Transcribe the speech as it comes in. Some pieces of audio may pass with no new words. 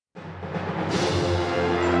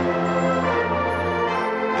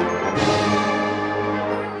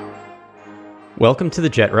Welcome to the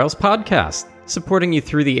JetRails podcast, supporting you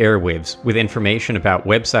through the airwaves with information about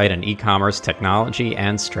website and e-commerce technology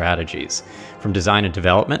and strategies, from design and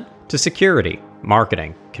development to security,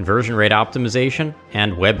 marketing, conversion rate optimization,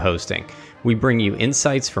 and web hosting. We bring you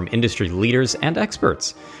insights from industry leaders and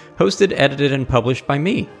experts. Hosted, edited, and published by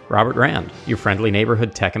me, Robert Rand, your friendly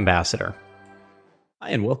neighborhood tech ambassador. Hi,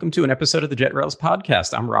 and welcome to an episode of the JetRails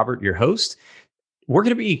podcast. I'm Robert, your host. We're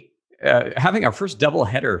going to be having our first double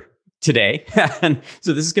header today. And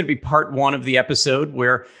so this is going to be part one of the episode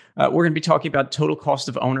where we're going to be talking about total cost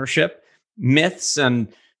of ownership, myths,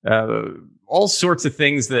 and all sorts of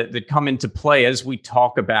things that come into play as we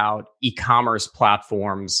talk about e-commerce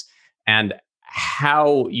platforms and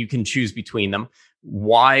how you can choose between them,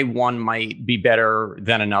 why one might be better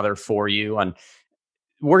than another for you. And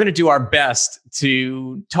we're going to do our best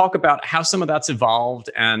to talk about how some of that's evolved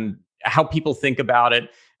and how people think about it.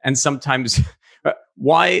 And sometimes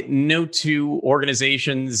why no two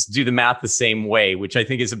organizations do the math the same way, which I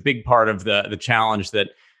think is a big part of the challenge that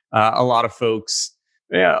a lot of folks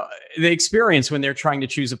they experience when they're trying to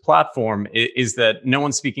choose a platform is that no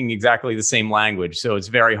one's speaking exactly the same language. So it's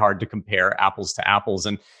very hard to compare apples to apples.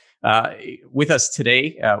 And with us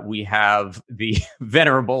today, we have the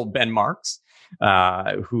venerable Ben Marks,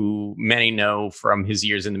 who many know from his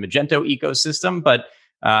years in the Magento ecosystem, but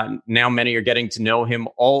now many are getting to know him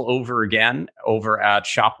all over again over at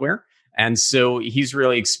Shopware. And so he's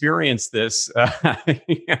really experienced this,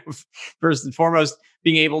 first and foremost,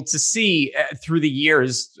 being able to see through the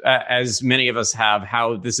years, as many of us have,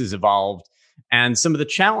 how this has evolved and some of the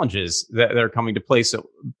challenges that are coming to play. So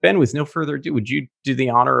Ben, with no further ado, would you do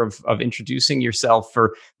the honor of introducing yourself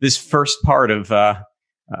for this first part of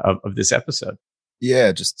this episode?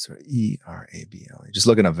 Yeah, just E-R-A-B-L. Just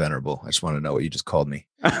looking up venerable. I just want to know what you just called me.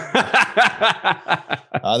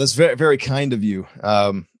 That's very, very kind of you.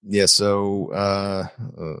 So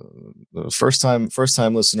first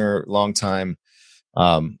time listener, long time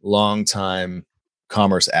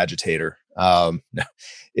commerce agitator.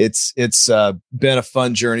 It's been a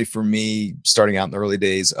fun journey for me, starting out in the early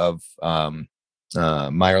days of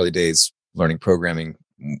my early days learning programming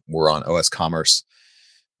were on OS Commerce.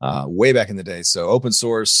 Way back in the day. So open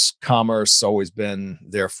source commerce always been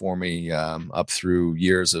there for me, up through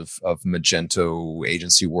years of Magento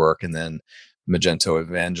agency work and then Magento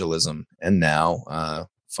evangelism. And now,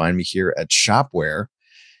 find me here at Shopware.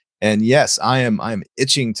 And yes, I'm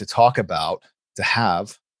itching to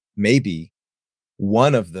have maybe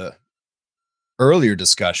one of the earlier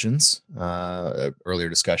discussions or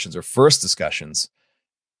first discussions,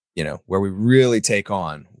 where we really take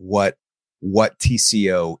on what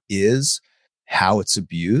TCO is, how it's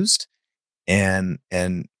abused, and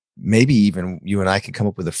maybe even you and I can come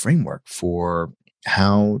up with a framework for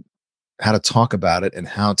how to talk about it and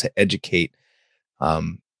how to educate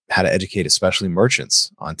especially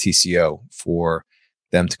merchants on TCO for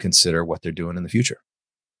them to consider what they're doing in the future.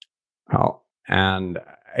 Oh, and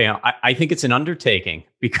I think it's an undertaking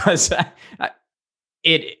because I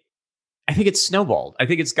think it's snowballed. I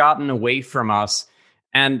think it's gotten away from us.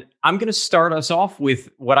 And I'm going to start us off with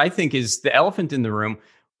what I think is the elephant in the room.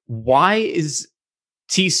 Why is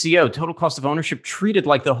TCO, total cost of ownership, treated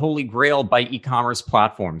like the holy grail by e-commerce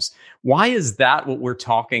platforms? Why is that what we're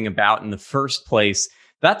talking about in the first place?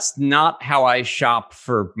 That's not how I shop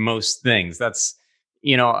for most things. That's,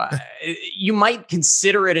 you might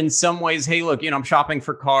consider it in some ways. Hey, look, I'm shopping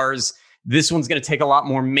for cars. This one's going to take a lot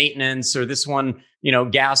more maintenance, or this one,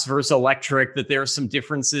 gas versus electric, that there are some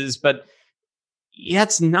differences. But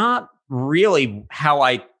it's not really how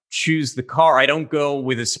I choose the car. I don't go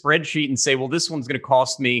with a spreadsheet and say, well, this one's going to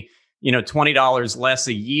cost me, $20 less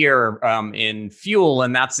a year in fuel,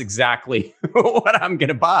 and that's exactly what I'm going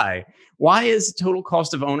to buy. Why is total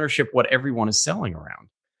cost of ownership what everyone is selling around?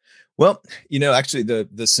 Well, actually,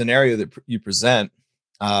 the scenario that you present,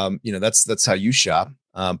 that's how you shop.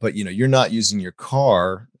 But you're not using your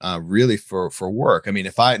car really for work. I mean,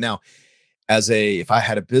 if I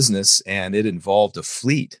had a business and it involved a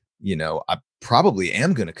fleet, I probably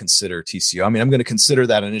am going to consider TCO. I mean, I'm going to consider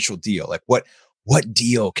that initial deal. Like what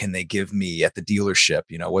deal can they give me at the dealership?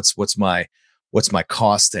 What's my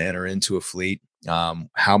cost to enter into a fleet?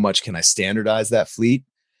 How much can I standardize that fleet?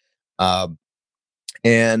 And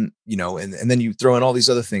then you throw in all these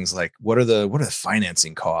other things like what are the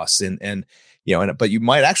financing costs but you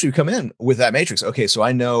might actually come in with that matrix. Okay, so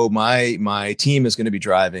I know my team is going to be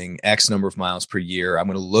driving X number of miles per year. I'm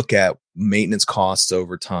going to look at maintenance costs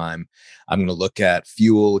over time. I'm going to look at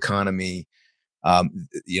fuel economy.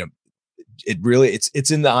 It's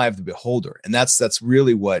in the eye of the beholder, and that's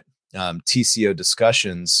really what TCO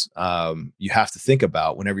discussions, you have to think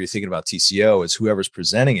about whenever you're thinking about TCO is whoever's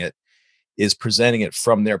presenting it is presenting it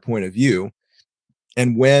from their point of view.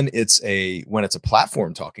 And when it's a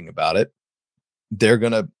platform talking about it, they're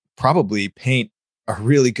going to probably paint a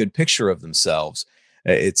really good picture of themselves.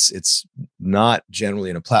 It's not generally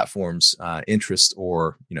in a platform's interest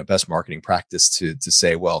or best marketing practice to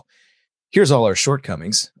say, well, here's all our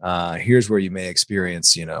shortcomings. Here's where you may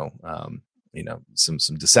experience some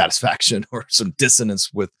dissatisfaction or some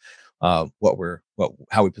dissonance with how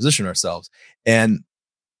we position ourselves. And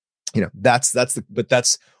that's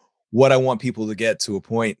what I want people to get to a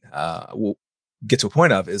point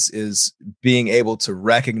of is being able to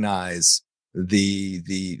recognize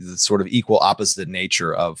the sort of equal opposite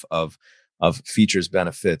nature of features,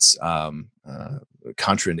 benefits,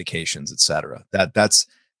 contraindications, et cetera.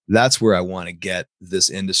 That's where I want to get this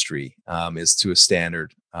industry, is to a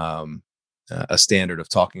standard of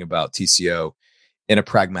talking about TCO in a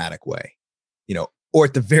pragmatic way, or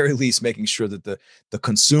at the very least, making sure that the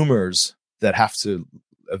consumers that have to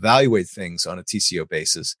evaluate things on a TCO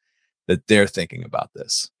basis, that they're thinking about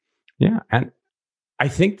this. Yeah. And I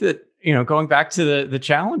think that, going back to the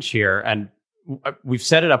challenge here, and we've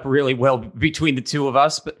set it up really well between the two of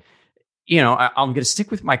us, but, I'm going to stick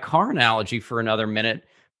with my car analogy for another minute,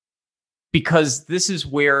 because this is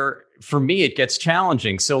where, for me, it gets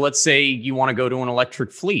challenging. So let's say you want to go to an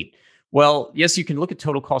electric fleet. Well, yes, you can look at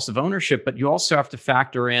total cost of ownership, but you also have to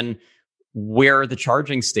factor in where are the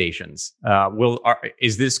charging stations.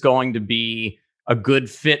 Is this going to be a good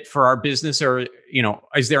fit for our business, or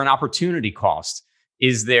is there an opportunity cost?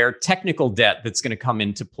 Is there technical debt that's going to come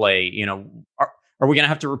into play? Are we going to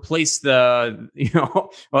have to replace the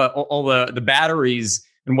all the batteries?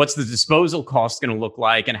 And what's the disposal cost going to look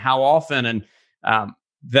like, and how often? And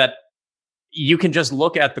that you can just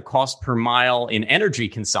look at the cost per mile in energy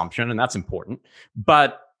consumption, and that's important.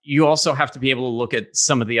 But you also have to be able to look at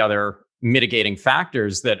some of the other mitigating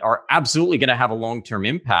factors that are absolutely going to have a long-term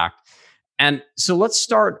impact. And so let's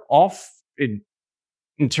start off in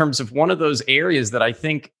terms of one of those areas that I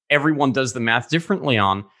think everyone does the math differently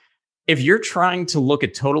on. If you're trying to look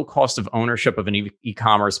at total cost of ownership of an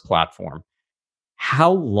e-commerce platform,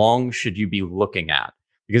 how long should you be looking at?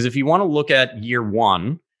 Because if you want to look at year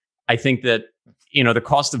one, I think that, the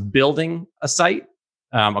cost of building a site,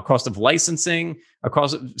 a cost of licensing, a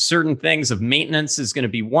cost of certain things of maintenance is going to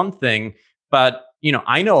be one thing. But,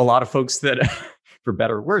 I know a lot of folks that, for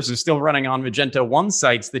better or worse, are still running on Magento 1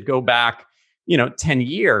 sites that go back, 10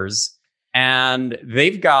 years. And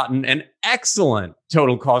they've gotten an excellent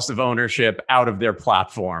total cost of ownership out of their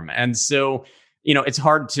platform. And so, it's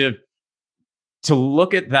hard to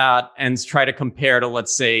look at that and try to compare to,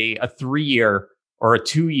 let's say, a 3-year or a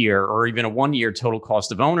 2-year or even a 1-year total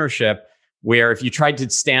cost of ownership, where if you tried to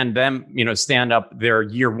stand up their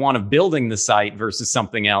year one of building the site versus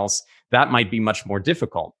something else, that might be much more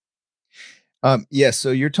difficult. Yeah.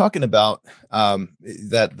 So you're talking about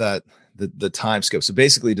the time scope. So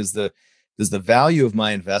basically, does the value of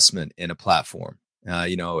my investment in a platform,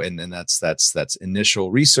 and that's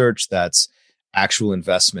initial research, that's actual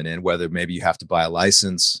investment in whether maybe you have to buy a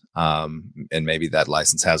license, and maybe that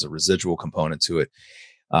license has a residual component to it.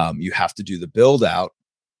 You have to do the build out,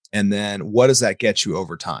 and then what does that get you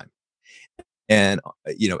over time? And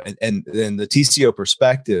and then the TCO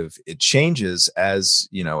perspective, it changes as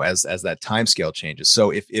that time scale changes.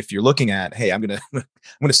 So if you're looking at, hey, I'm gonna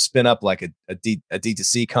spin up like a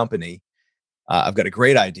D2C company, I've got a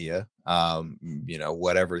great idea,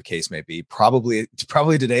 whatever the case may be. Probably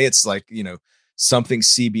today it's like something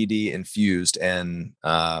CBD infused, and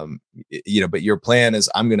but your plan is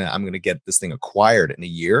I'm gonna get this thing acquired in a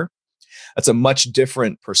year. That's a much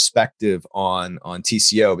different perspective on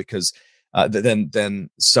TCO, because than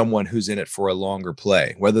someone who's in it for a longer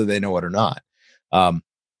play, whether they know it or not,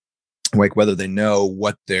 like whether they know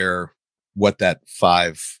what that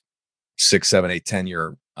 5, 6, 7, 8,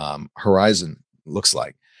 10-year horizon looks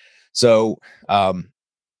like. So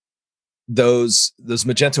those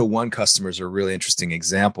Magento 1 customers are a really interesting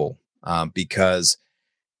example, because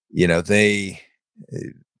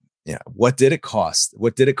what did it cost?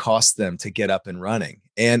 What did it cost them to get up and running?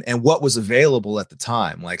 And what was available at the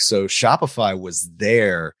time? Like, so Shopify was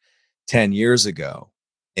there 10 years ago,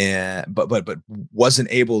 and but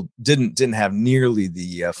didn't have nearly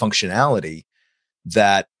the functionality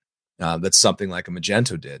that something like a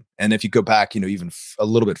Magento did. And if you go back, even a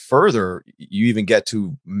little bit further, you even get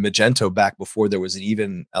to Magento back before there was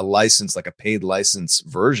even a license, like a paid license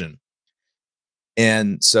version.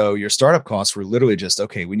 And so your startup costs were literally just,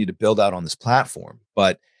 okay, we need to build out on this platform.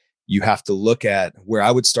 But you have to look at where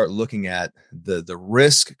I would start looking at the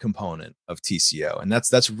risk component of TCO. And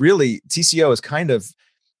that's really, TCO is kind of,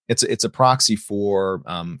 it's a proxy for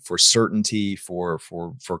certainty, for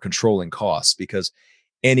controlling costs, because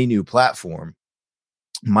any new platform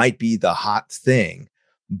might be the hot thing,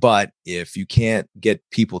 but if you can't get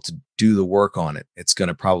people to do the work on it, it's going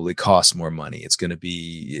to probably cost more money. It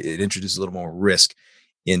introduces a little more risk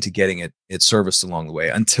into getting it serviced along the way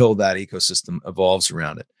until that ecosystem evolves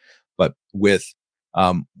around it. But with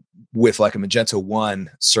like a Magento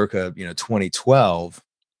 1 circa 2012,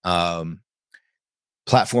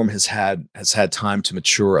 platform has had time to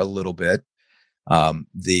mature a little bit.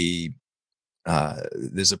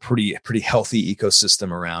 There's a pretty healthy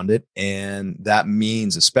ecosystem around it, and that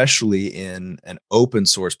means, especially in an open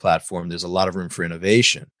source platform, there's a lot of room for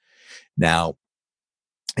innovation. Now,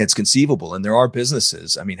 it's conceivable, and there are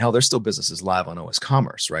businesses. I mean, hell, there's still businesses live on OS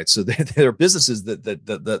Commerce, right? So there are businesses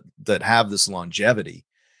that have this longevity.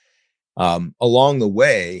 Along the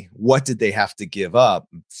way, what did they have to give up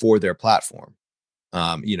for their platform?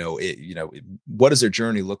 What does their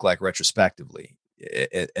journey look like retrospectively?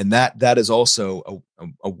 And that is also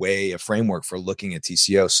a way, a framework for looking at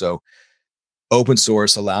TCO. So open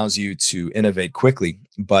source allows you to innovate quickly,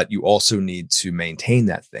 but you also need to maintain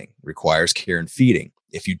that thing. Requires care and feeding.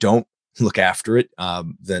 If you don't look after it,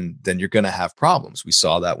 then you're going to have problems. We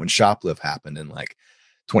saw that when Shoplift happened in like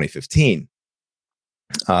 2015.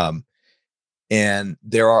 And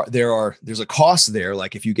there's a cost there.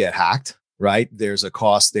 Like if you get hacked, right? There's a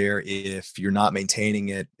cost there if you're not maintaining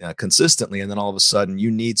it consistently, and then all of a sudden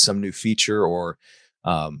you need some new feature or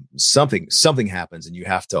something happens, and you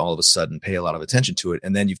have to all of a sudden pay a lot of attention to it,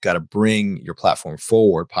 and then you've got to bring your platform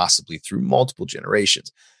forward, possibly through multiple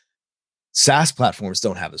generations. SaaS platforms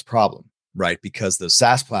don't have this problem, right? Because the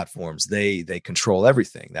SaaS platforms, they control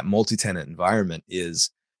everything. That multi-tenant environment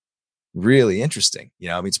is really interesting.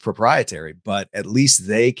 I mean, it's proprietary, but at least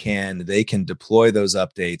they can deploy those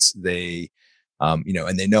updates. They,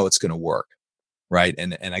 and they know it's going to work, right?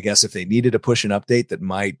 And I guess if they needed to push an update that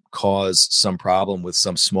might cause some problem with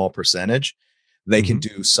some small percentage, they can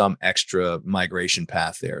do some extra migration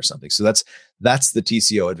path there or something. So that's the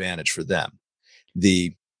TCO advantage for them.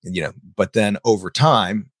 But then over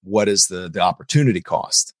time, what is the opportunity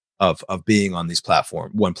cost of being on these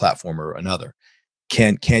one platform or another?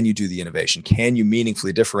 Can you do the innovation? Can you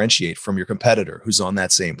meaningfully differentiate from your competitor who's on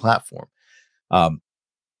that same platform?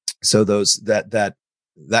 So that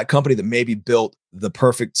company that maybe built the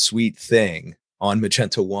perfect sweet thing on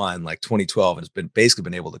Magento 1 like 2012 and has basically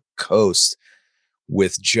been able to coast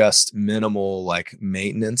with just minimal like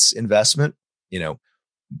maintenance investment,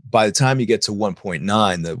 by the time you get to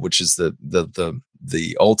 1.9, which is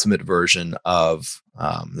the ultimate version of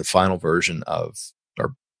the final version of,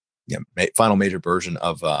 or final major version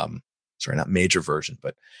of, not major version,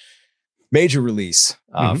 but major release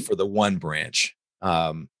for the one branch.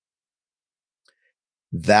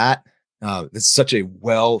 It's such a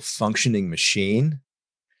well-functioning machine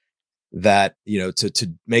that,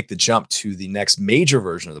 to make the jump to the next major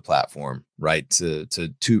version of the platform, right, to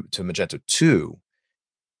Magento 2,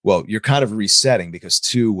 well, you're kind of resetting, because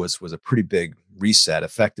 2 was a pretty big reset,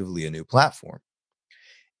 effectively a new platform.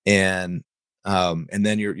 And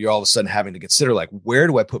then you're all of a sudden having to consider, like, where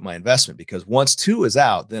do I put my investment? Because once 2 is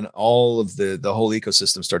out, then all of the whole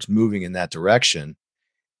ecosystem starts moving in that direction.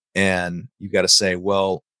 And you've got to say,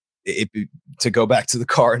 well, to go back to the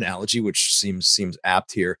car analogy, which seems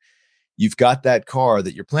apt here, you've got that car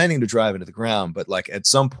that you're planning to drive into the ground, but like at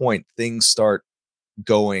some point things start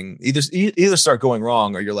going either start going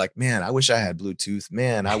wrong, or you're like, man, I wish I had Bluetooth.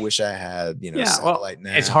 Man, I wish I had, satellite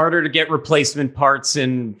nav. It's harder to get replacement parts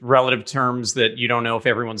in relative terms that you don't know if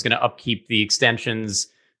everyone's going to upkeep the extensions,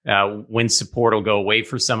 when support will go away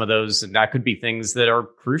for some of those. And that could be things that are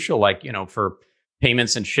crucial, like, for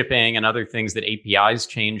payments and shipping and other things that APIs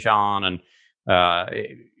change on, and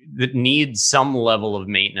that need some level of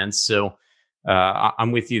maintenance. So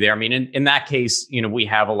I'm with you there. I mean, in that case, we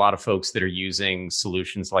have a lot of folks that are using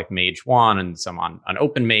solutions like Mage 1 and some on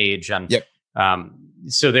OpenMage. And yep.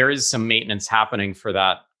 So there is some maintenance happening for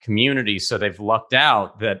that community. So they've lucked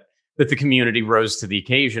out that the community rose to the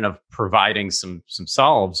occasion of providing some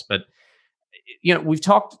solves. But, we've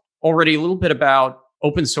talked already a little bit about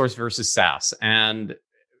open source versus SaaS. And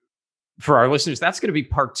for our listeners, that's going to be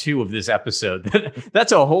part 2 of this episode.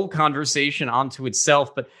 That's a whole conversation onto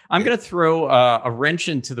itself. But I'm going to throw a wrench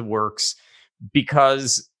into the works,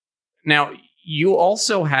 because now you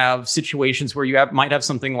also have situations where you might have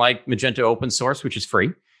something like Magento open source, which is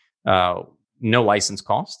free, no license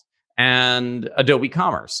cost, and Adobe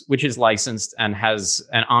Commerce, which is licensed and has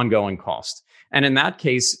an ongoing cost. And in that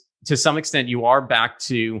case, to some extent, you are back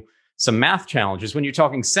to some math challenges. When you're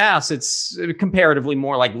talking SaaS, it's comparatively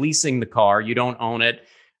more like leasing the car. You don't own it.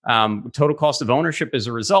 Total cost of ownership as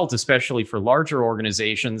a result, especially for larger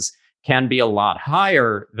organizations, can be a lot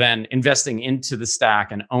higher than investing into the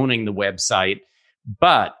stack and owning the website.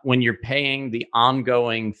 But when you're paying the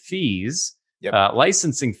ongoing fees,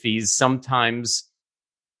 licensing fees, sometimes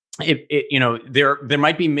there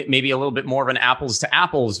might be maybe a little bit more of an apples to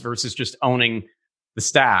apples versus just owning the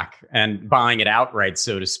stack and buying it outright,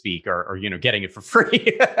 so to speak, or getting it for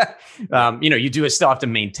free. You do still have to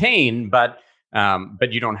maintain, but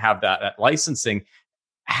you don't have that licensing.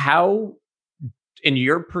 How, in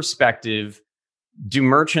your perspective, do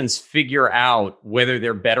merchants figure out whether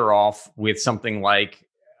they're better off with something like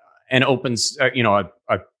an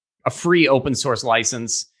a free open source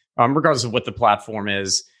license, regardless of what the platform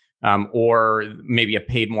is, or maybe a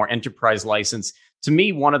paid more enterprise license? To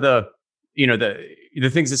me, one of the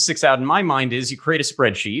things that sticks out in my mind is you create a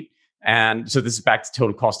spreadsheet. And so this is back to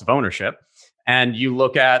total cost of ownership. And you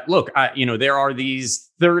look at, there are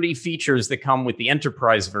these 30 features that come with the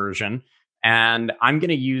enterprise version, and I'm going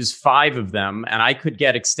to use 5 of them. And I could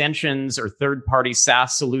get extensions or third-party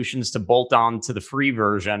SaaS solutions to bolt on to the free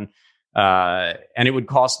version. And it would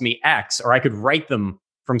cost me X, or I could write them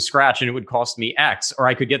from scratch and it would cost me X, or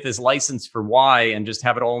I could get this license for Y and just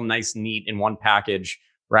have it all nice and neat in one package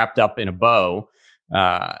wrapped up in a bow.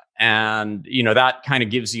 And that kind of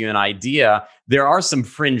gives you an idea. There are some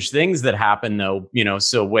fringe things that happen though,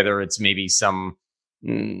 so whether it's maybe some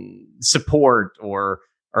support or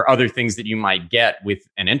other things that you might get with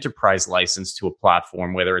an enterprise license to a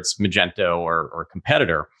platform, whether it's Magento or a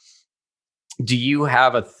competitor. Do you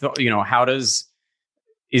have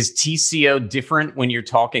is TCO different when you're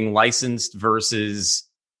talking licensed versus,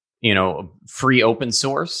 free open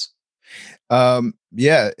source?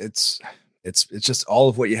 It's just all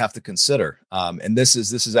of what you have to consider. And this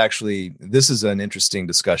is an interesting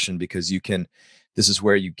discussion because this is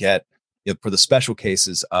where you get, for the special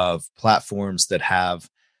cases of platforms that have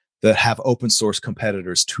open source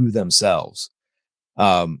competitors to themselves.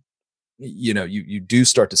 You do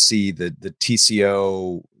start to see the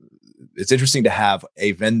TCO. It's interesting to have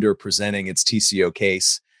a vendor presenting its TCO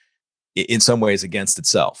case in some ways against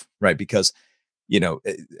itself, right? Because,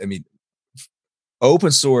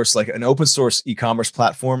 open source, like an open source e-commerce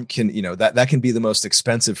platform can, that can be the most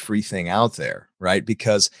expensive free thing out there, right?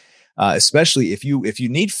 Because especially if you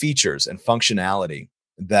need features and functionality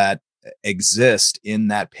that exist in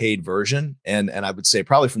that paid version, and I would say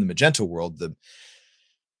probably from the Magento world, the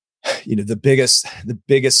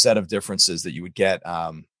biggest set of differences that you would get,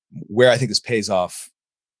 where I think this pays off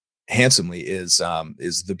handsomely is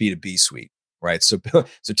the B2B suite, right? So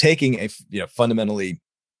taking a fundamentally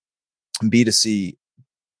B2C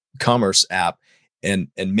commerce app and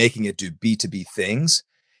making it do B2B things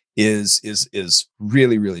is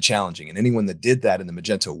really, really challenging. And anyone that did that in the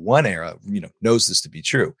Magento 1 era, knows this to be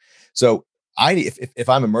true. So if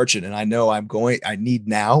I'm a merchant and I know I need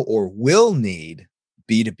now or will need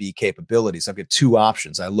B2B capabilities, I've got 2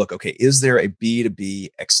 options. I look, okay, is there a B2B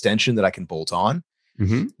extension that I can bolt on?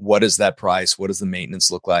 Mm-hmm. What is that price? What does the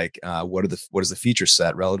maintenance look like? What is the feature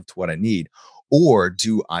set relative to what I need? Or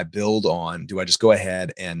do I just go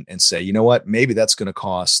ahead and say, you know what, maybe that's going to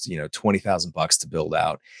cost, $20,000 to build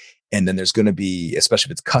out. And then there's going to be, especially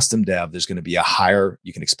if it's custom dev, there's going to be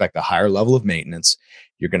you can expect a higher level of maintenance.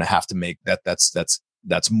 You're going to have to make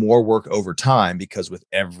that's more work over time, because with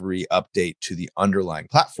every update to the underlying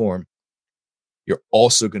platform, you're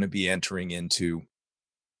also going to be entering into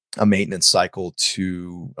a maintenance cycle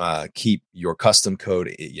to keep your custom code,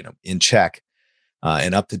 in check.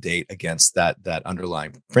 And up to date against that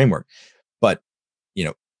underlying framework. But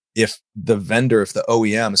if the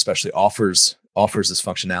OEM especially offers this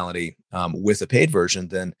functionality with a paid version,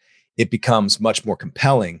 then it becomes much more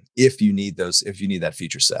compelling if you need that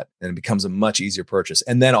feature set, and it becomes a much easier purchase.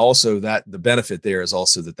 And then also that the benefit there is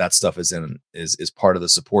also that stuff is part of the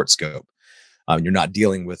support scope. You're not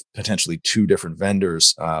dealing with potentially 2 different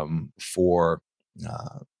vendors for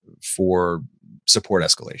support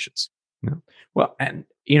escalations. Yeah. Well, and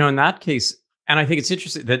in that case, and I think it's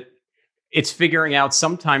interesting that it's figuring out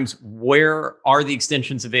sometimes where are the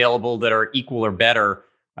extensions available that are equal or better,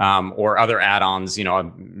 or other add-ons,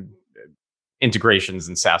 integrations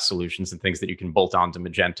and SaaS solutions and things that you can bolt onto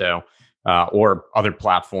Magento or other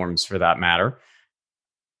platforms for that matter.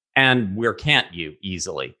 And where can't you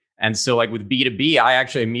easily? And so like with B2B, I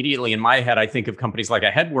actually immediately in my head, I think of companies like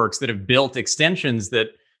a Headworks that have built extensions that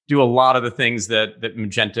do a lot of the things that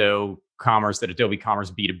Magento Commerce, that Adobe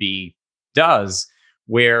Commerce B2B does,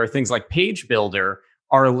 where things like Page Builder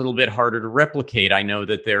are a little bit harder to replicate. I know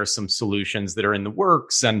that there are some solutions that are in the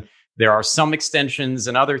works, and there are some extensions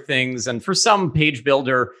and other things. And for some page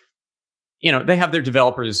builder, they have their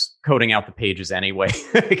developers coding out the pages anyway.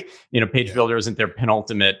 Page builder isn't their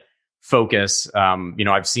penultimate focus.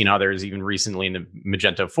 I've seen others even recently in the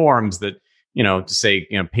Magento forums that, to say,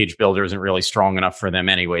 page builder isn't really strong enough for them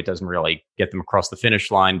anyway. It doesn't really get them across the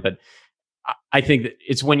finish line. But I think that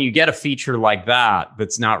it's when you get a feature like that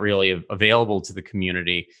that's not really available to the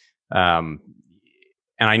community. And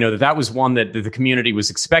I know that was one that the community was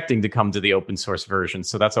expecting to come to the open source version.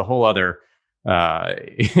 So that's a whole other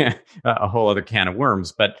a whole other can of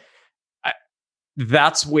worms. But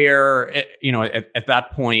that's where, at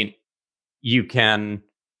that point, you can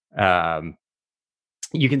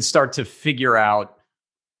start to figure out,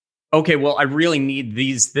 okay, well, I really need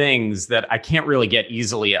these things that I can't really get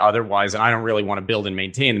easily otherwise, and I don't really want to build and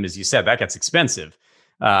maintain them. As you said, that gets expensive.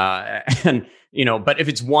 But if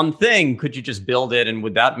it's one thing, could you just build it? And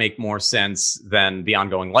would that make more sense than the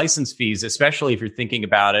ongoing license fees, especially if you're thinking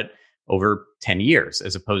about it over 10 years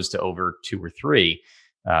as opposed to over 2 or 3?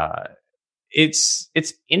 It's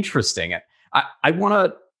interesting. I want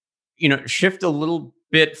to, shift a little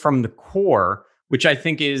bit from the core, which I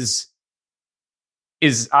think is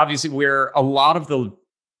obviously where a lot of the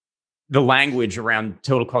language around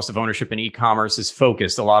total cost of ownership in e-commerce is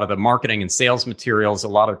focused. A lot of the marketing and sales materials, a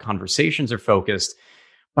lot of conversations are focused.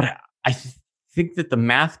 But I think that the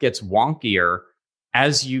math gets wonkier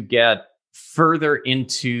as you get further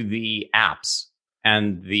into the apps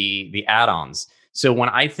and the add-ons. So when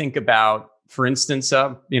I think about, for instance,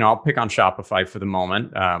 I'll pick on Shopify for the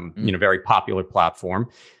moment, very popular platform.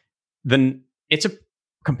 Then it's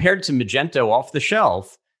compared to Magento off the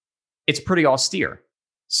shelf, it's pretty austere.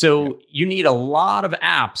 So you need a lot of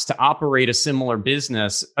apps to operate a similar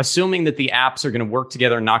business, assuming that the apps are going to work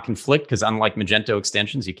together and not conflict, because unlike Magento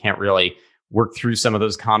extensions, you can't really work through some of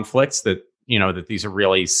those conflicts that these are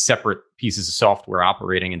really separate pieces of software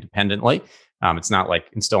operating independently. It's not like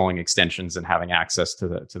installing extensions and having access to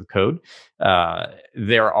the code.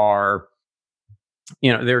 There are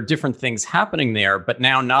different things happening there, but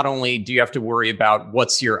now not only do you have to worry about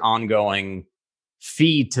what's your ongoing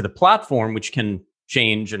fee to the platform, which can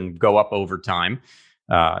change and go up over time.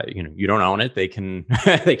 You don't own it. They can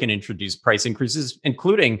they can introduce price increases,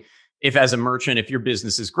 including if as a merchant, if your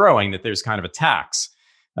business is growing, that there's kind of a tax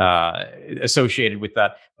associated with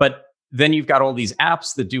that. But then you've got all these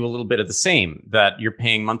apps that do a little bit of the same, that you're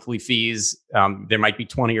paying monthly fees. There might be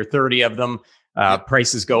 20 or 30 of them.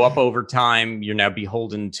 Prices go up over time. You're now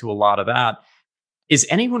beholden to a lot of that. Is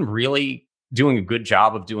anyone really doing a good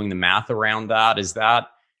job of doing the math around that? Is that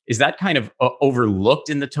kind of overlooked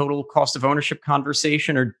in the total cost of ownership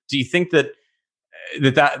conversation? Or do you think that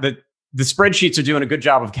the spreadsheets are doing a good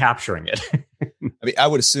job of capturing it? I mean, I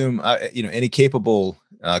would assume, any capable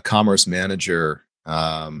commerce manager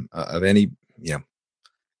of any,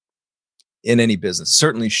 in any business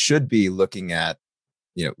certainly should be looking at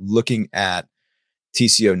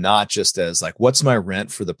TCO, not just as like, what's my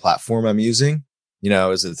rent for the platform I'm using?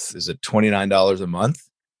 Is it $29 a month?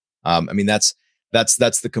 I mean, that's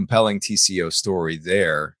the compelling TCO story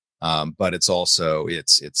there. But it's also,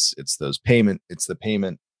 it's the payment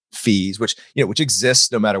fees, which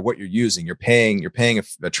exists no matter what you're using. You're paying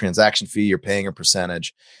a transaction fee, you're paying a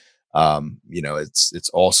percentage. It's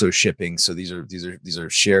also shipping. So these are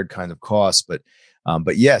shared kind of costs, but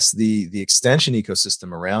yes, the extension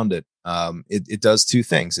ecosystem around it, it does two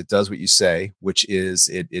things. It does what you say, which is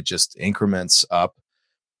it just increments up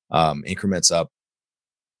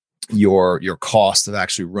your cost of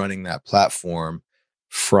actually running that platform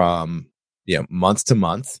from month to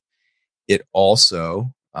month. It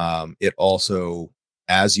also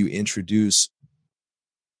as you introduce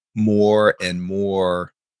more and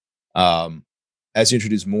more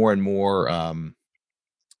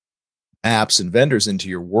apps and vendors into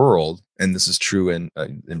your world, and this is true in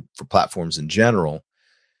for platforms in general,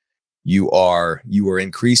 you are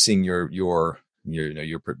increasing your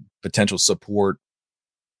potential support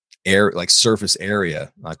like surface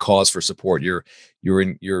area, cause for support. You're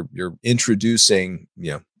introducing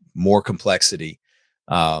more complexity.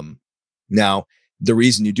 Now, the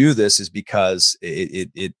reason you do this is because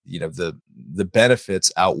the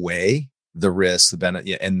benefits outweigh the risks,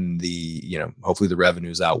 and hopefully the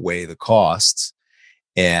revenues outweigh the costs,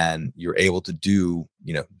 and you're able to do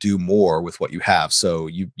more with what you have. So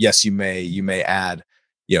you may add,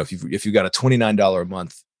 if you've got a $29 a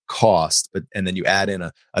month cost, and then you add in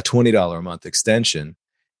a $20 a month extension,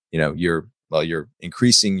 you're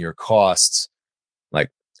increasing your costs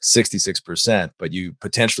like 66%, but you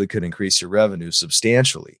potentially could increase your revenue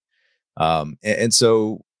substantially. And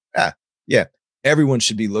so, yeah, everyone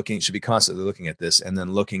should be constantly looking at this, and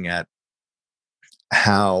then looking at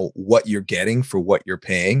what you're getting for what you're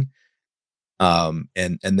paying, and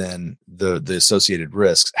then the associated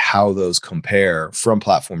risks, how those compare from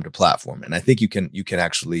platform to platform. And I think you can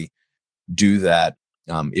actually do that,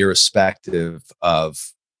 irrespective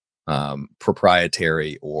of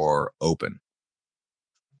proprietary or open.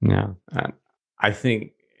 Yeah. I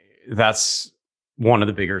think that's one of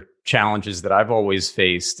the bigger challenges that I've always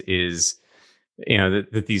faced is,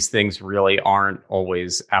 that these things really aren't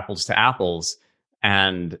always apples to apples.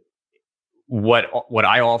 And what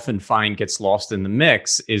I often find gets lost in the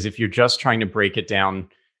mix is if you're just trying to break it down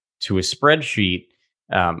to a spreadsheet,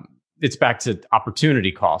 um, it's back to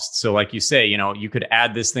opportunity costs. So, like you say, you could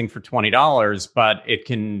add this thing for $20, but it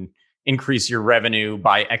can increase your revenue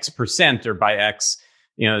by X percent or by X.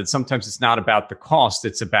 Sometimes it's not about the cost;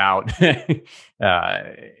 it's about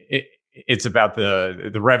it's about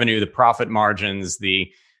the revenue, the profit margins,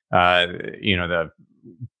 the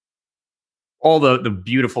all the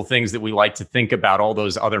beautiful things that we like to think about, all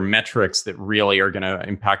those other metrics that really are going to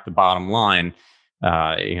impact the bottom line,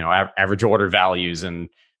 average order values and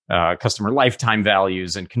customer lifetime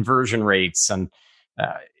values and conversion rates. And,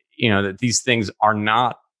 that these things are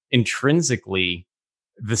not intrinsically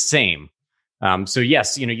the same. So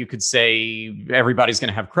yes, you could say everybody's going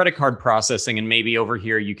to have credit card processing, and maybe over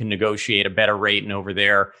here you can negotiate a better rate, and over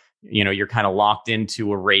there, you're kind of locked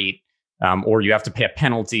into a rate. Or you have to pay a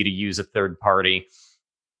penalty to use a third party.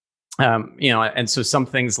 And so some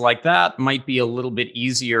things like that might be a little bit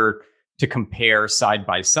easier to compare side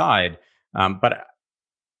by side. But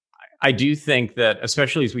I do think that,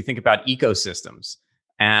 especially as we think about ecosystems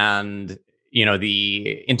and,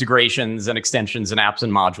 the integrations and extensions and apps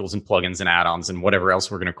and modules and plugins and add-ons and whatever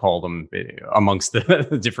else we're going to call them amongst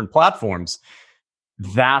the different platforms,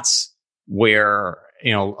 that's where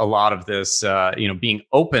a lot of this being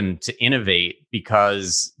open to innovate,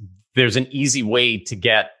 because there's an easy way to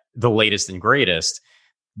get the latest and greatest,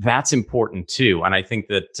 that's important too. And I think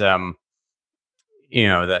that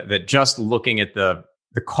that just looking at the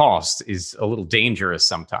cost is a little dangerous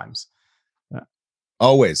sometimes.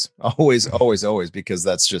 Always, because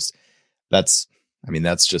that's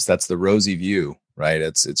the rosy view, right?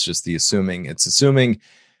 It's just assuming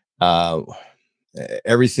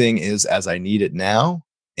everything is as I need it now,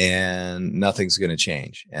 and nothing's going to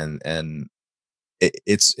change. And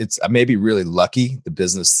it's I may be really lucky. The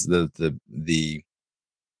business, the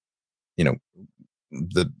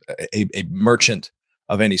a merchant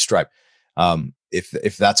of any stripe,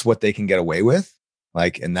 if that's what they can get away with,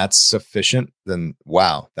 and that's sufficient, then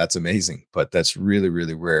wow, that's amazing. But that's really,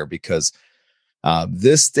 really rare, because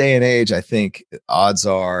this day and age, I think odds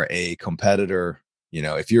are a competitor,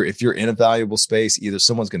 if you're in a valuable space, either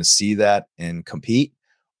someone's going to see that and compete,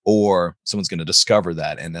 or someone's going to discover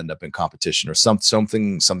that and end up in competition, or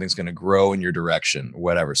something's going to grow in your direction, or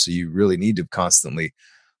whatever. So you really need to constantly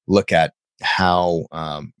look at how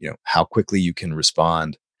quickly you can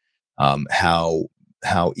respond, how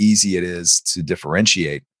easy it is to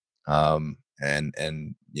differentiate, and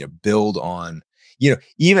build on,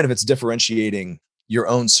 even if it's differentiating your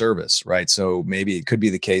own service, right? So maybe it could be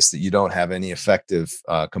the case that you don't have any effective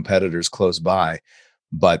competitors close by,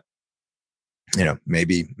 but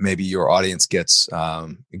maybe your audience gets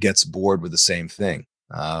bored with the same thing.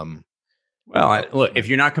 Look, if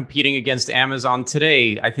you're not competing against Amazon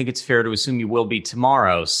today, I think it's fair to assume you will be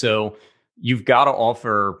tomorrow. So you've got to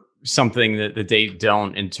offer something that they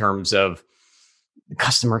don't in terms of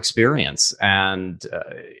customer experience. And,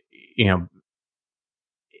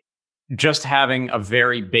 just having a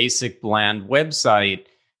very basic bland website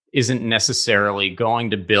isn't necessarily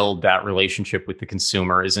going to build that relationship with the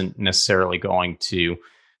consumer, isn't necessarily going to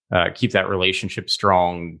keep that relationship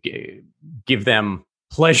strong, give them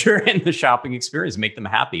pleasure in the shopping experience, make them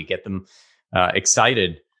happy, get them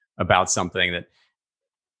excited about something. That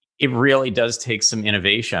it really does take some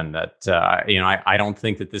innovation. That I don't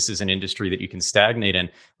think that this is an industry that you can stagnate in.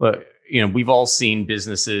 But we've all seen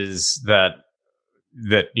businesses that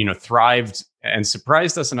thrived and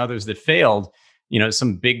surprised us, and others that failed.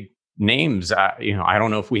 Some big names. I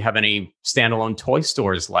don't know if we have any standalone toy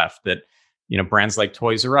stores left that, brands like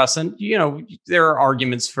Toys R Us, and there are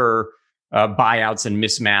arguments for buyouts and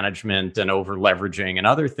mismanagement and over leveraging and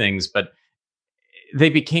other things, but they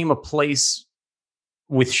became a place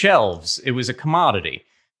with shelves. It was a commodity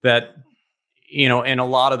that, in a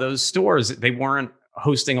lot of those stores, they weren't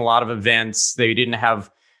hosting a lot of events. They didn't have,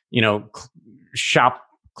 shop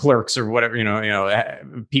clerks or whatever,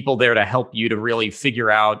 people there to help you to really figure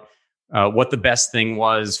out what the best thing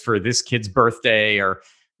was for this kid's birthday, or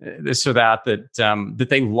this or that, that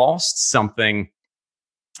they lost something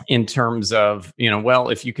in terms of, well,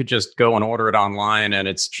 if you could just go and order it online and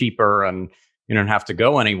it's cheaper and you don't have to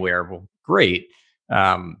go anywhere, well, great.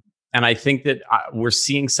 And I think that we're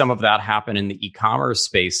seeing some of that happen in the e-commerce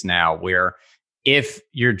space now, where if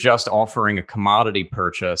you're just offering a commodity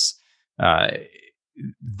purchase,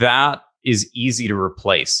 that is easy to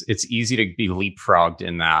replace. It's easy to be leapfrogged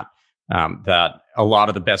in that. That a lot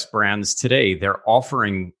of the best brands today, they're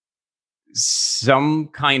offering some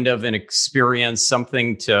kind of an experience,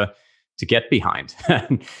 something to get behind,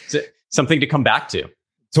 something to come back to.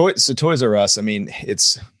 So Toys R Us, I mean,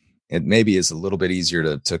 it maybe is a little bit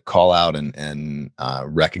easier to call out and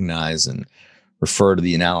recognize and refer to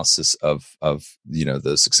the analysis of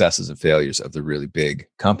the successes and failures of the really big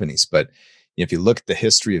companies. But if you look at the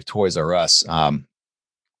history of Toys R Us,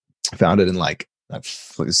 founded in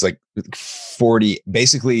it's like 40,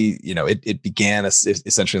 basically, it began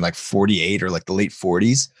essentially in like 48 or like the late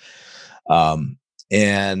 40s.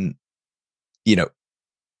 And,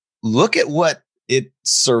 look at what it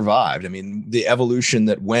survived. I mean, the evolution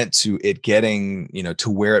that went to it getting, to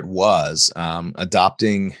where it was,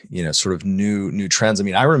 adopting, sort of new trends. I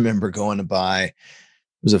mean, I remember going to buy,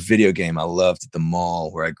 it was a video game I loved at the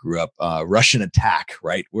mall where I grew up, Russian Attack,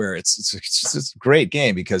 right? Where it's a great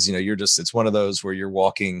game because, it's one of those where you're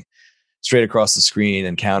walking straight across the screen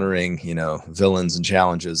and countering, villains and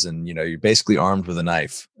challenges. And, you're basically armed with a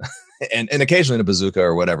knife and occasionally a bazooka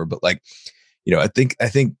or whatever. But I think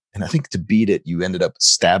to beat it, you ended up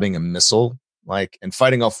stabbing a missile, and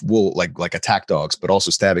fighting off like attack dogs, but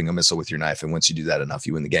also stabbing a missile with your knife. And once you do that enough,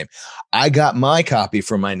 you win the game. I got my copy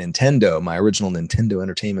from my original Nintendo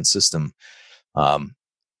Entertainment System. I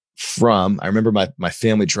remember my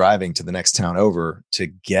family driving to the next town over to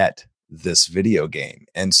get this video game.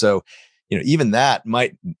 And so, even that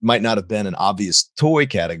might not have been an obvious toy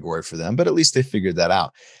category for them, but at least they figured that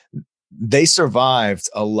out. They survived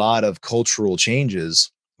a lot of cultural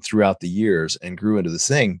changes throughout the years and grew into this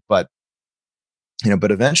thing, but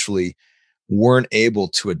eventually weren't able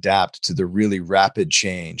to adapt to the really rapid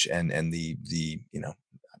change and the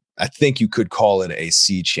I think you could call it a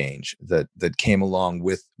sea change that came along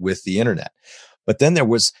with the internet. But then there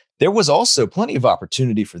was also plenty of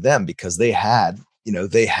opportunity for them because they had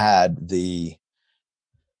the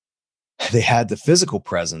physical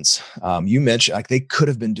presence. You mentioned they could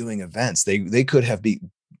have been doing events. They could have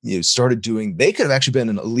started doing. They could have actually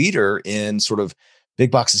been a leader in sort of big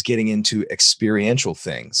boxes getting into experiential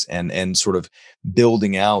things and sort of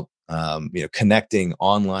building out, connecting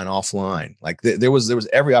online, offline. There was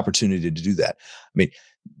every opportunity to do that. I mean,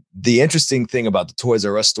 the interesting thing about the Toys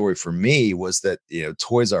R Us story for me was that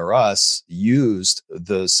Toys R Us used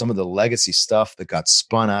some of the legacy stuff that got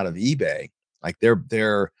spun out of eBay, like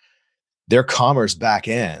their commerce back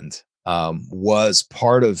end was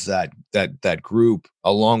part of that group,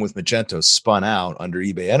 along with Magento, spun out under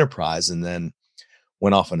eBay Enterprise and then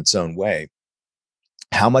went off on its own way.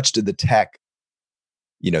 How much did the tech,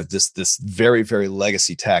 this very, very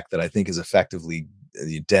legacy tech that I think is effectively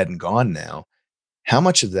dead and gone now, how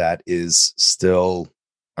much of that is still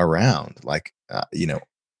around? How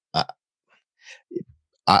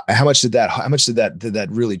much did that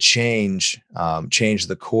really change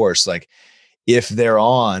the course? Like if they're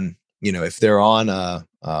on a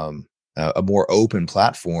more open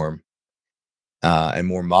platform, a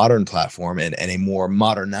more modern platform and a more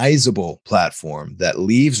modernizable platform that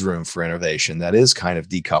leaves room for innovation, that is kind of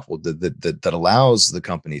decoupled, that allows the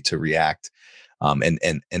company to react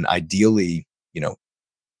and ideally,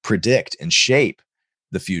 predict and shape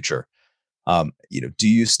the future. Do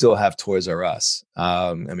you still have Toys R Us?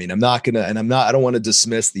 I mean, I don't want to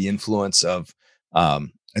dismiss the influence of,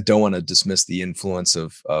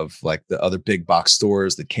 of like the other big box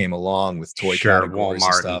stores that came along with toy categories, Walmart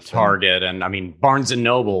and stuff, and Target, and I mean, Barnes and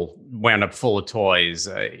Noble wound up full of toys.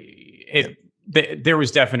 There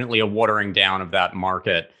was definitely a watering down of that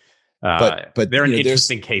market. But they're an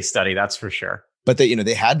interesting case study, that's for sure. But they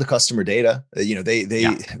had the customer data.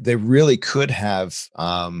 They really could have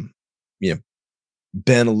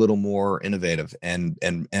been a little more innovative and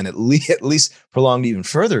at least prolonged even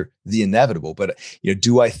further the inevitable. But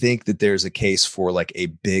do I think that there's a case for like a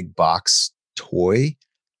big box toy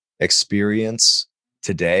experience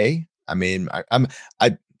today? I mean,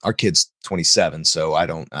 our kid's 27, so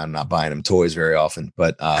I'm not buying him toys very often,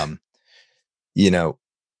 but I'm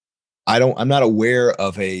not aware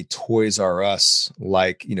of a Toys R Us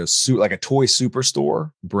like a toy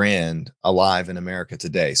superstore brand alive in America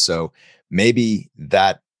today. So maybe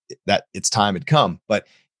that its time had come, but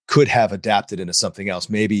could have adapted into something else.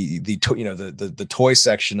 Maybe the toy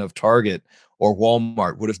section of Target or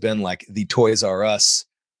Walmart would have been like the Toys R Us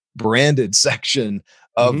branded section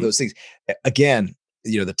of those things. Again,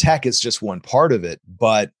 the tech is just one part of it,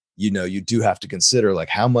 but you do have to consider like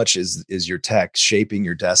how much is your tech shaping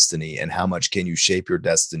your destiny, and how much can you shape your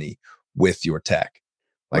destiny with your tech?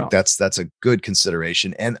 Like that's a good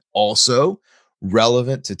consideration, and also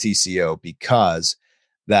relevant to TCO, because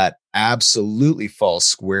that absolutely falls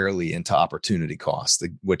squarely into opportunity cost,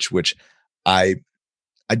 which I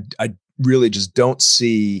really just don't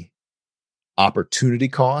see opportunity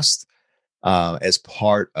cost as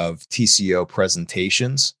part of TCO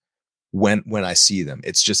presentations when I see them.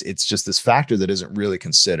 It's just this factor that isn't really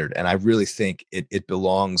considered, and I really think it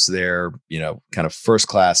belongs there, kind of first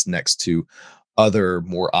class next to other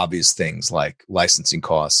more obvious things like licensing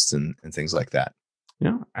costs and things like that.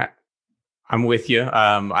 Yeah, I'm with you.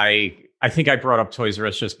 I think I brought up Toys R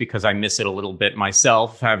Us just because I miss it a little bit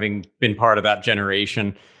myself, having been part of that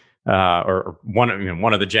generation, or one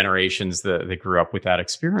of the generations that grew up with that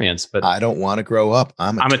experience. But I don't want to grow up.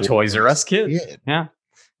 I'm a Toys R Us kid. Yeah.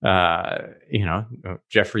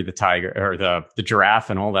 Jeffrey the tiger, or the giraffe,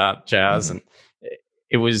 and all that jazz, and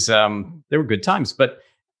it was there were good times. But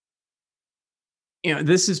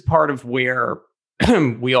this is part of where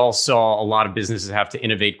we all saw a lot of businesses have to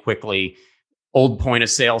innovate quickly. Old point of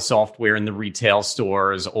sale software in the retail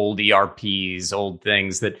stores, old ERPs, old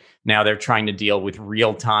things that now they're trying to deal with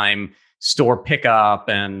real time store pickup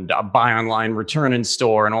and buy online, return in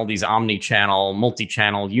store, and all these omni-channel,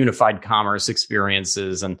 multi-channel, unified commerce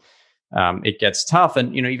experiences. And it gets tough.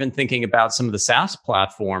 And, even thinking about some of the SaaS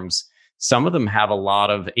platforms, some of them have a lot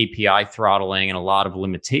of API throttling and a lot of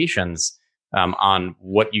limitations on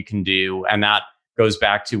what you can do. And that goes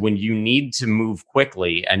back to when you need to move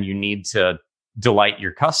quickly and you need to delight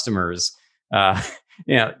your customers.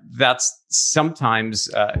 That's sometimes,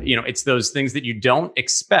 it's those things that you don't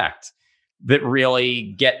expect that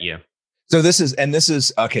really get you. So this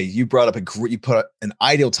is okay. You brought up you put an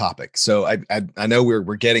ideal topic. So I know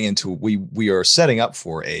we're getting into, we are setting up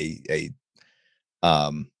for a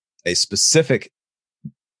specific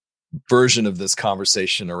version of this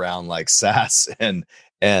conversation around like SaaS and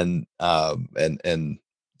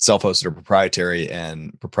self-hosted or proprietary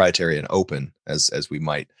and open, as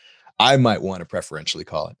I might want to preferentially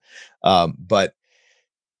call it. But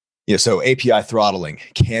so API throttling,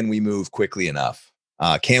 can we move quickly enough?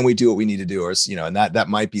 Can we do what we need to do? Or, and that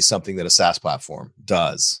might be something that a SaaS platform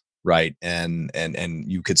does, right? And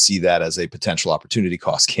you could see that as a potential opportunity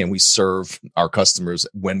cost. Can we serve our customers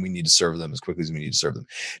when we need to serve them as quickly as we need to serve them?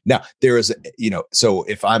 Now, there is, so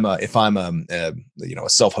if I'm a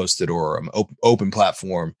self-hosted or an open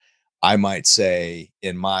platform, I might say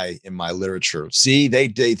in my literature, see, they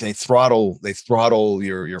throttle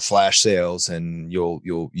your flash sales, and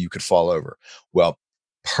you could fall over. Well,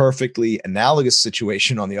 perfectly analogous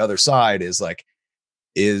situation on the other side is like,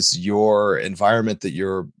 is your environment that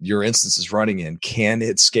your instance is running in, can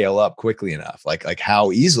it scale up quickly enough? Like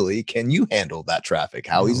how easily can you handle that traffic?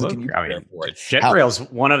 How easily can you prepare for it? JetRail's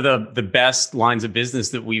one of the best lines of business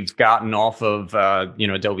that we've gotten off of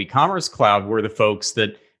Adobe Commerce Cloud. Were the folks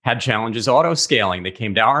that had challenges auto scaling. They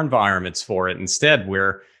came to our environments for it. Instead,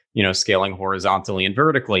 we're scaling horizontally and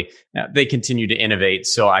vertically. They continue to innovate,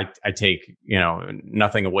 so I take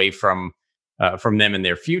nothing away from them in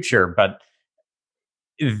their future. But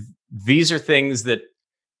these are things that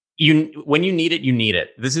when you need it, you need it.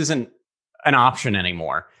 This isn't an option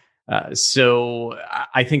anymore. So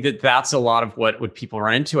I think that's a lot of what people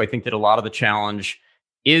run into. I think that a lot of the challenge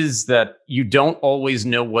is that you don't always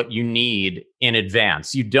know what you need in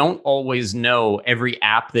advance. You don't always know every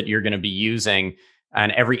app that you're going to be using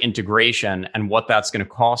and every integration and what that's going to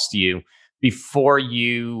cost you before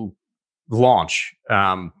you launch.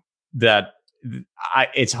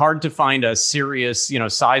 It's hard to find a serious,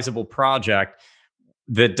 sizable project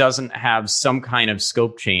that doesn't have some kind of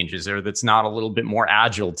scope changes, or that's not a little bit more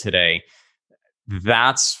agile today.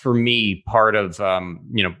 That's, for me, part of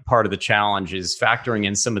the challenge is factoring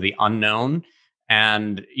in some of the unknown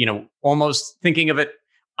and, almost thinking of it.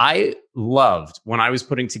 I loved when I was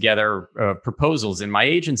putting together proposals in my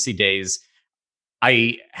agency days.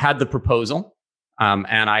 I had the proposal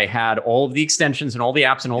and I had all of the extensions and all the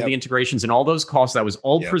apps and all the integrations and all those costs. That was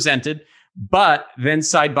all presented. But then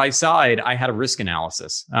side by side, I had a risk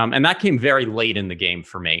analysis. And that came very late in the game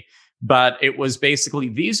for me. But it was basically,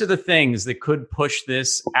 these are the things that could push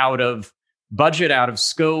this out of budget, out of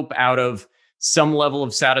scope, out of some level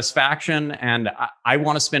of satisfaction. And I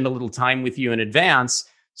want to spend a little time with you in advance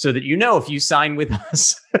so that if you sign with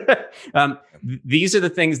us, these are the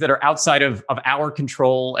things that are outside of our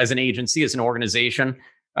control as an agency, as an organization.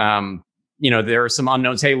 there are some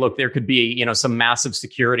unknowns. Hey, look, there could be, some massive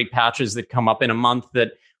security patches that come up in a month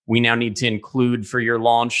that we now need to include for your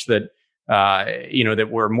launch that, that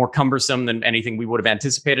were more cumbersome than anything we would have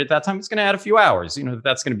anticipated at that time. It's going to add a few hours,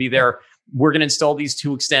 that's going to be there. We're going to install these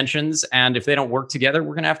two extensions. And if they don't work together,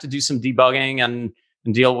 we're going to have to do some debugging and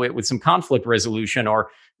deal with some conflict resolution or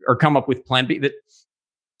come up with plan B. That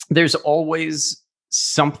there's always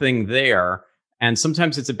something there. And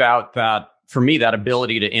sometimes it's about that, for me, that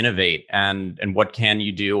ability to innovate and what can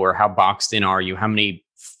you do, or how boxed in are you? How many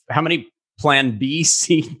plan B,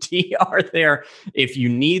 C, D are there if you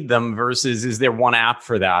need them, versus is there one app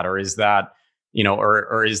for that? Or is that,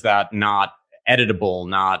 or is that not editable,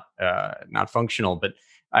 not functional? But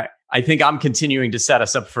I think I'm continuing to set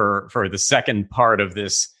us up for the second part of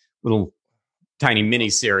this little tiny mini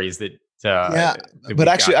series that but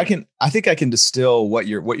actually I think I can distill what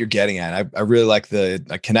you're getting at. I really like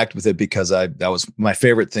I connect with it because that was my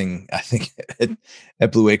favorite thing, I think,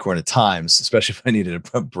 at Blue Acorn at times, especially if I needed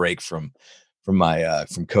a break from my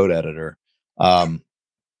from code editor,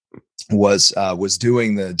 was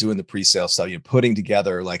doing the pre-sale stuff, putting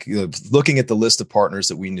together, like, looking at the list of partners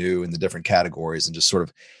that we knew in the different categories and just sort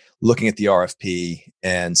of looking at the RFP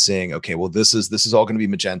and saying, okay, well, this is all going to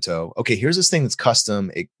be Magento. Okay, here's this thing that's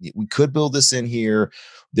custom. We could build this in here.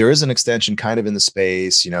 There is an extension kind of in the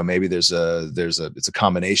space. Maybe it's a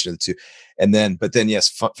combination of the two. But then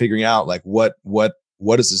yes, figuring out like what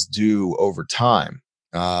does this do over time,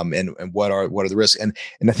 and what are the risks? And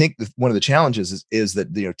I think one of the challenges is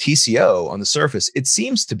that TCO on the surface,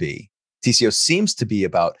 TCO seems to be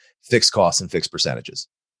about fixed costs and fixed percentages.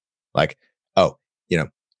 Like,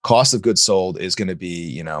 cost of goods sold is going to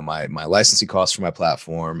be, my licensing costs for my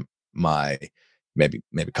platform, my maybe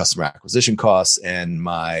customer acquisition costs, and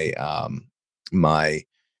my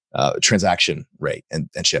transaction rate and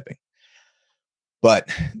shipping. But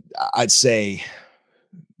I'd say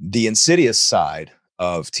the insidious side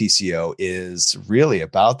of TCO is really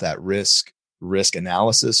about that risk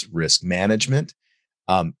analysis, risk management,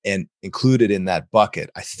 and included in that bucket.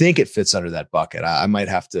 I think it fits under that bucket. I might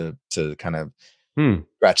have to kind of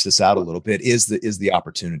scratch this out a little bit. Is the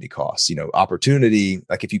opportunity cost? Opportunity,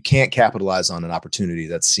 like if you can't capitalize on an opportunity,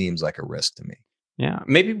 that seems like a risk to me. Yeah,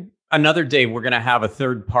 maybe another day we're going to have a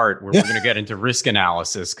third part where we're going to get into risk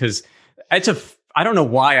analysis, because I don't know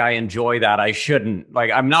why I enjoy that. I shouldn't.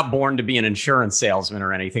 Like, I'm not born to be an insurance salesman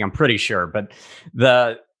or anything, I'm pretty sure. But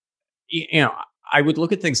I would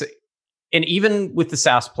look at things, and even with the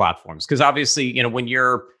SaaS platforms, because obviously, when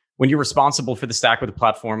you're responsible for the stack with a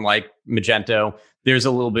platform like Magento, there's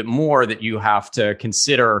a little bit more that you have to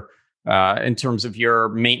consider in terms of your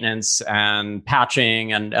maintenance and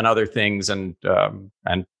patching and other things, and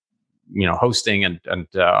hosting and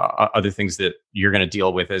other things that you're going to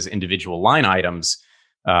deal with as individual line items,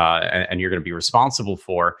 and you're going to be responsible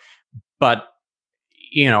for. But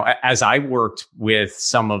as I worked with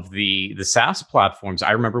some of the SaaS platforms,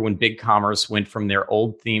 I remember when BigCommerce went from their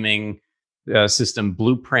old theming system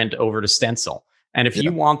Blueprint over to Stencil. And if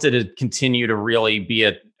you wanted to continue to really be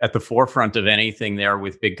at the forefront of anything there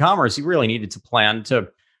with BigCommerce, you really needed to plan to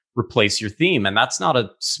replace your theme. And that's not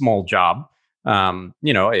a small job.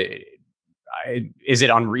 Is it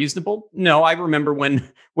unreasonable? No, I remember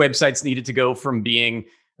when websites needed to go from being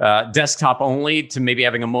desktop only to maybe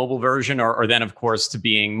having a mobile version, or then, of course, to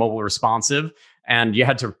being mobile responsive. And you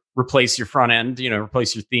had to replace your front end,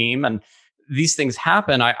 replace your theme. And these things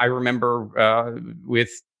happen. I remember with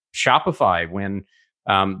Shopify when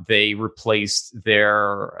they replaced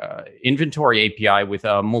their inventory API with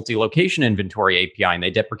a multi-location inventory API, and they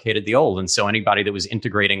deprecated the old. And so anybody that was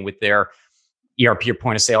integrating with their ERP or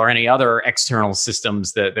point of sale or any other external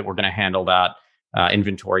systems that were going to handle that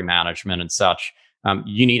inventory management and such,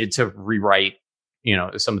 you needed to rewrite,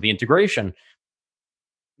 some of the integration.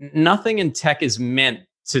 Nothing in tech is meant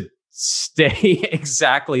to stay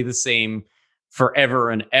exactly the same forever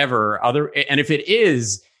and ever. And if it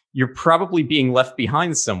is, you're probably being left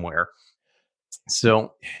behind somewhere.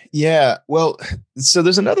 So, yeah, well, so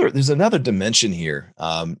there's another dimension here.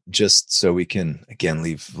 Just so we can again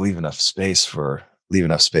leave enough space for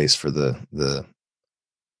the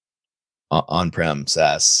on-prem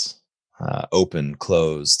SaaS open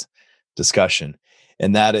closed discussion.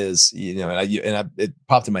 And that is, it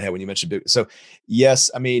popped in my head when you mentioned big. So yes,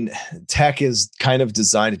 I mean, tech is kind of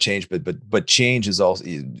designed to change, but change is also,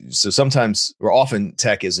 so sometimes or often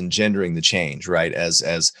tech is engendering the change, right?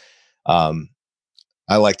 As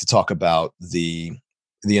I like to talk about the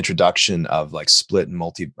introduction of like split and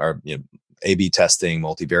A/B testing,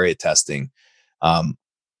 multivariate testing.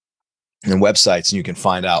 and websites, and you can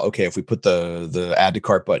find out, okay, if we put the add to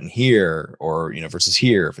cart button here, or versus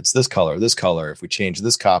here, if it's this color, if we change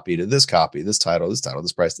this copy to this copy, this title,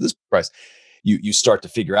 this price to this price, you start to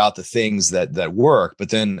figure out the things that work.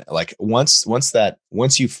 But then, like, once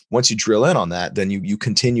you drill in on that, then you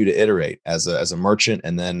continue to iterate as a merchant,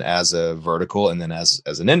 and then as a vertical, and then as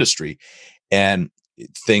an industry, and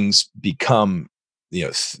things become,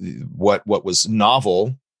 what was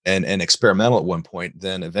novel and experimental at one point,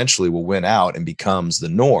 then eventually will win out and becomes the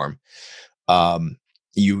norm.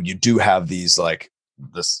 You do have these, like,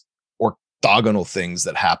 this orthogonal things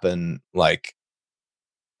that happen, like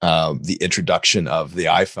the introduction of the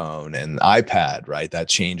iPhone and iPad, right? That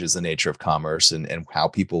changes the nature of commerce and how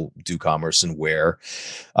people do commerce and where.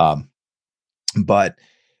 Um, but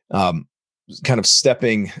um, kind of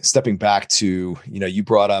stepping back to,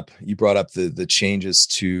 the changes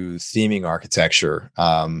to theming architecture.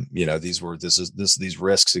 These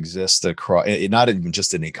risks exist across, not even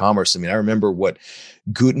just in e-commerce. I mean, I remember what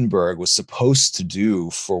Gutenberg was supposed to do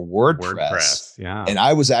for WordPress. Yeah. And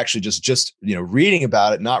I was actually just reading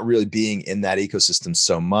about it, not really being in that ecosystem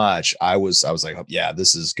so much. I was like, oh, yeah,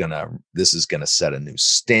 this is gonna set a new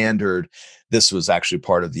standard. This was actually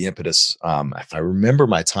part of the impetus. If I remember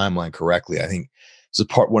my timeline correctly, I think this is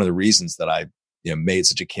one of the reasons that I made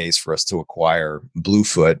such a case for us to acquire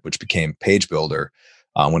Bluefoot, which became Page Builder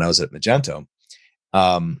when I was at Magento.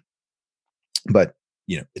 But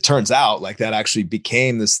it turns out, like, that actually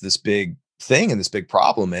became this big thing and this big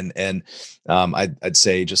problem. And I'd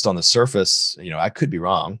say, just on the surface, I could be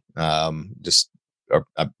wrong. I'm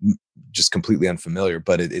just completely unfamiliar,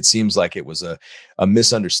 but it seems like it was a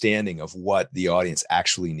misunderstanding of what the audience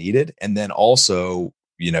actually needed. And then also,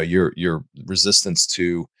 your resistance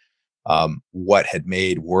to what had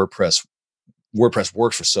made WordPress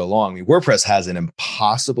work for so long. I mean, WordPress has an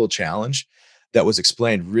impossible challenge that was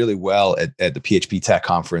explained really well at the PHP Tech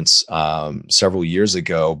conference several years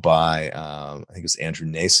ago by I think it was Andrew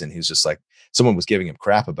Nason. He was just like, someone was giving him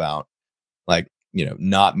crap about, like,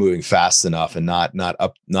 not moving fast enough and not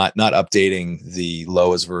updating the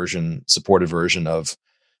lowest supported version of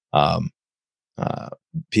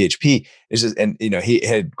PHP. It's just, and he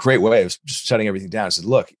had a great way of just shutting everything down. He said,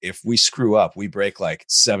 look, if we screw up, we break like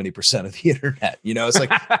 70% of the internet. It's like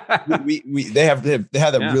they have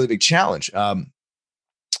that really big challenge.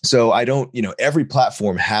 So I don't, every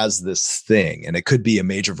platform has this thing, and it could be a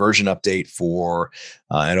major version update for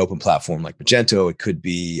an open platform like Magento. It could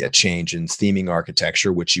be a change in theming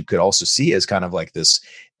architecture, which you could also see as kind of like this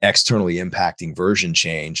externally impacting version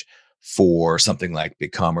change for something like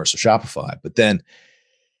BigCommerce or Shopify. But then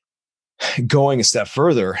going a step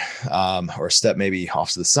further, or a step maybe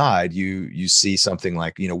off to the side, you see something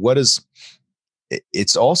like,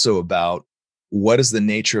 it's also about what is the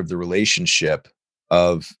nature of the relationship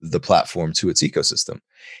of the platform to its ecosystem,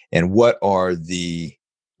 and what are the,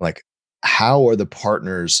 like, how are the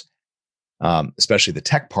partners, especially the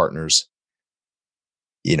tech partners,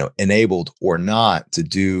 enabled or not to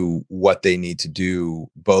do what they need to do,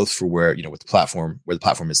 both for where the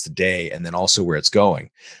platform is today, and then also where it's going.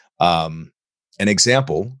 An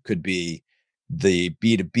example could be the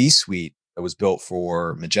B2B suite that was built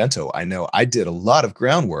for Magento. I know I did a lot of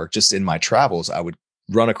groundwork just in my travels. I would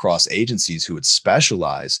run across agencies who would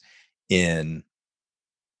specialize in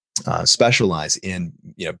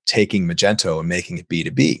taking Magento and making it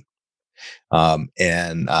B2B.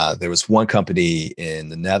 And there was one company in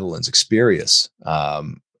the Netherlands, Experius,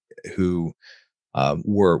 who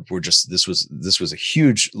were just, this was a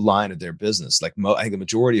huge line of their business. Like, I think the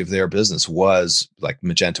majority of their business was like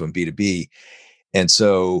Magento and B2B. And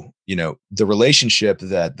so, the relationship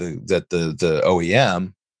that the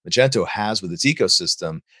OEM Magento has with its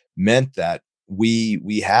ecosystem meant that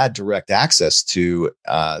we had direct access to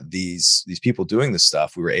these people doing this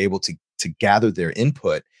stuff. We were able to gather their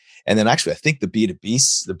input. And then actually, I think the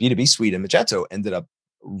B2B suite in Magento ended up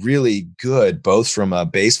really good, both from a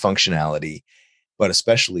base functionality, but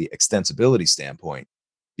especially extensibility standpoint,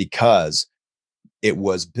 because it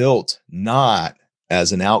was built not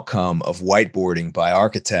as an outcome of whiteboarding by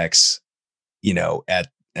architects, at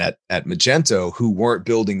Magento, who weren't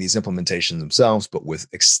building these implementations themselves, but with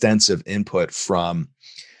extensive input from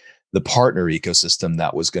the partner ecosystem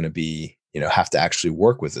that was going to be, have to actually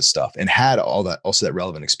work with this stuff, and had all that, also that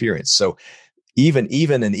relevant experience. So even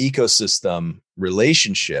an ecosystem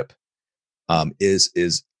relationship is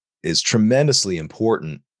tremendously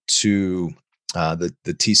important to the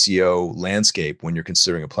TCO landscape when you're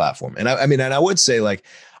considering a platform. And I would say, like,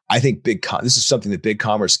 I think this is something that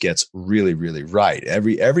BigCommerce gets really, really right.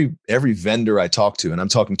 Every vendor I talk to, and I'm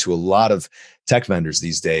talking to a lot of tech vendors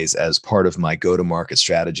these days as part of my go-to-market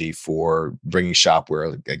strategy for bringing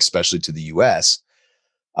shopware, especially to the US.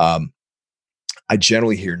 I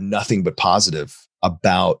generally hear nothing but positive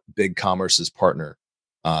about BigCommerce's partner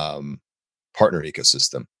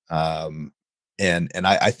ecosystem. And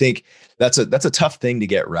I think that's a tough thing to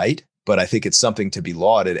get right, but I think it's something to be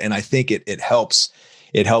lauded. And I think it helps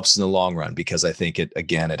in the long run, because I think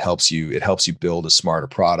it helps you build a smarter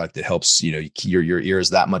product. It helps, your ear is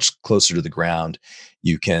that much closer to the ground.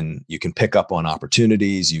 You can pick up on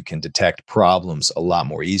opportunities, you can detect problems a lot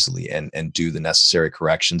more easily and do the necessary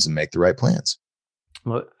corrections and make the right plans.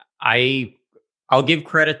 Well, I'll give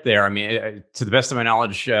credit there. I mean, to the best of my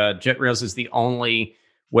knowledge, JetRails is the only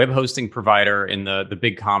web hosting provider in the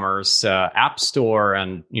BigCommerce app store,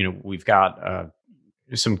 and we've got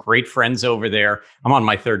some great friends over there. I'm on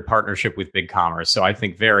my third partnership with BigCommerce, so I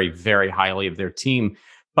think very, very highly of their team.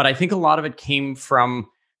 But I think a lot of it came from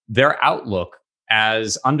their outlook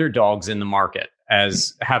as underdogs in the market,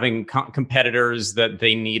 as having competitors that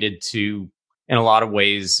they needed to, in a lot of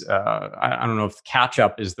ways, I don't know if catch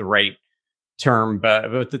up is the right term,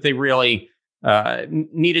 but that they really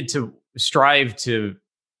needed to strive to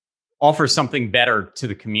offer something better to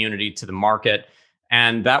the community, to the market.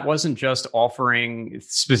 And that wasn't just offering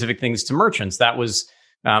specific things to merchants. That was,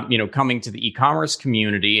 coming to the e-commerce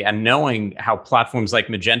community and knowing how platforms like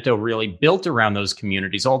Magento really built around those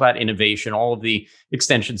communities, all that innovation, all of the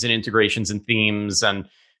extensions and integrations and themes and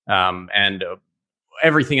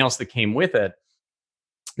everything else that came with it,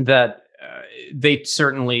 that they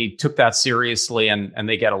certainly took that seriously, and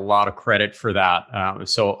they get a lot of credit for that.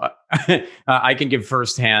 So I can give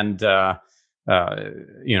firsthand,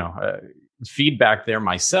 feedback there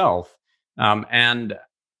myself. And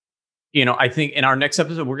I think in our next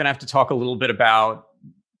episode, we're going to have to talk a little bit about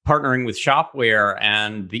partnering with Shopware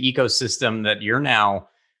and the ecosystem that you're now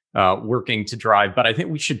working to drive. But I think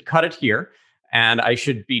we should cut it here. And I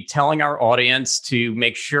should be telling our audience to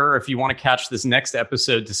make sure, if you want to catch this next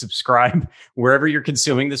episode, to subscribe wherever you're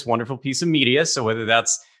consuming this wonderful piece of media. So whether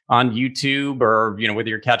that's on YouTube or, whether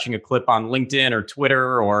you're catching a clip on LinkedIn or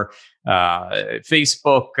Twitter or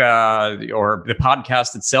Facebook or the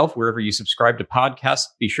podcast itself, wherever you subscribe to podcasts,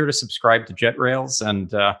 be sure to subscribe to JetRails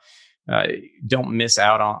and don't miss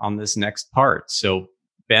out on this next part. So,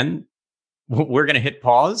 Ben, we're going to hit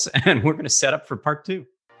pause and we're going to set up for part 2.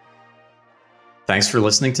 Thanks for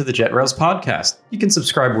listening to the JetRails podcast. You can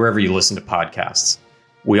subscribe wherever you listen to podcasts.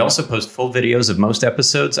 We also post full videos of most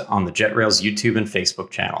episodes on the JetRails YouTube and Facebook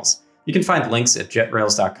channels. You can find links at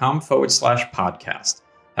jetrails.com/podcast.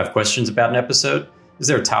 Have questions about an episode? Is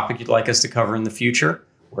there a topic you'd like us to cover in the future?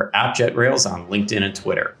 We're at JetRails on LinkedIn and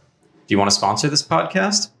Twitter. Do you want to sponsor this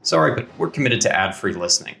podcast? Sorry, but we're committed to ad-free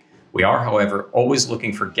listening. We are, however, always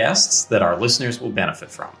looking for guests that our listeners will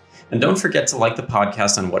benefit from. And don't forget to like the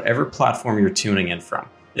podcast on whatever platform you're tuning in from.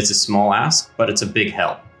 It's a small ask, but it's a big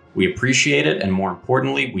help. We appreciate it, and more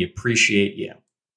importantly, we appreciate you.